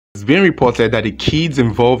been reported that the kids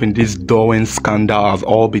involved in this Dowen scandal have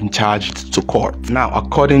all been charged to court. Now,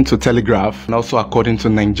 according to Telegraph and also according to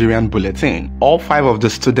Nigerian Bulletin, all 5 of the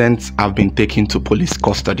students have been taken to police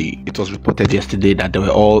custody. It was reported yesterday that they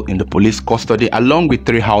were all in the police custody along with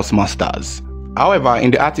 3 housemasters. However,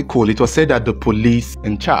 in the article, it was said that the police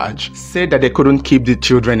in charge said that they couldn't keep the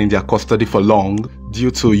children in their custody for long due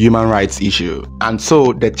to human rights issue. And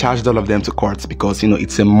so they charged all of them to court because,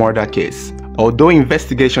 it's a murder case. Although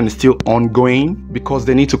investigation is still ongoing because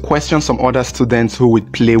they need to question some other students who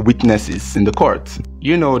would play witnesses in the court.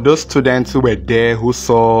 Those students who were there who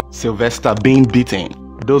saw Sylvester being beaten.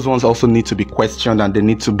 Those ones also need to be questioned and they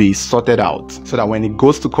need to be sorted out so that when it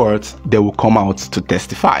goes to court, they will come out to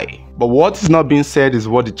testify. But what is not being said is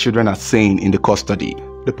what the children are saying in the custody.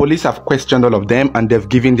 The police have questioned all of them and they've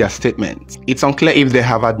given their statements. It's unclear if they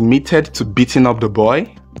have admitted to beating up the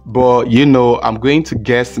boy, but I'm going to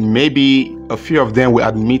guess maybe a few of them will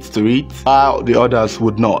admit to it while the others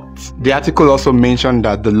would not. The article also mentioned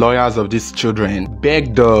that the lawyers of these children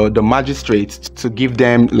begged the magistrate to give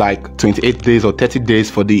them like 28 days or 30 days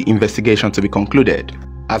for the investigation to be concluded,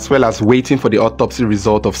 as well as waiting for the autopsy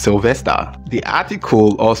result of Sylvester. The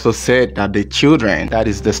article also said that the children, that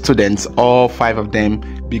is the students, all 5 of them,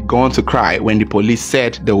 began to cry when the police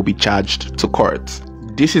said they will be charged to court.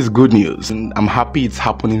 This is good news and I'm happy it's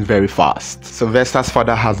happening very fast. Sylvester's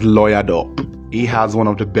father has lawyered up. He has one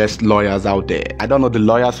of the best lawyers out there. I don't know the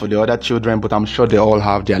lawyers for the other children, but I'm sure they all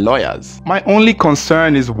have their lawyers. My only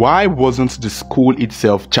concern is why wasn't the school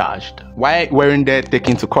itself charged? Why weren't they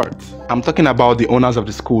taken to court? I'm talking about the owners of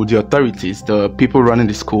the school, the authorities, the people running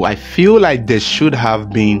the school. I feel like they should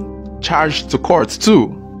have been charged to court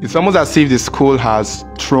too. It's almost as if the school has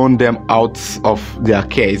thrown them out of their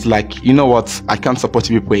care. It's like, you know what, I can't support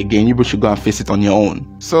you people again. You people should go and face it on your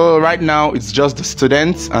own. So right now, it's just the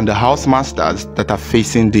students and the housemasters that are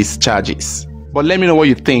facing these charges. But let me know what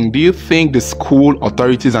you think. Do you think the school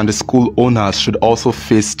authorities and the school owners should also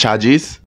face charges?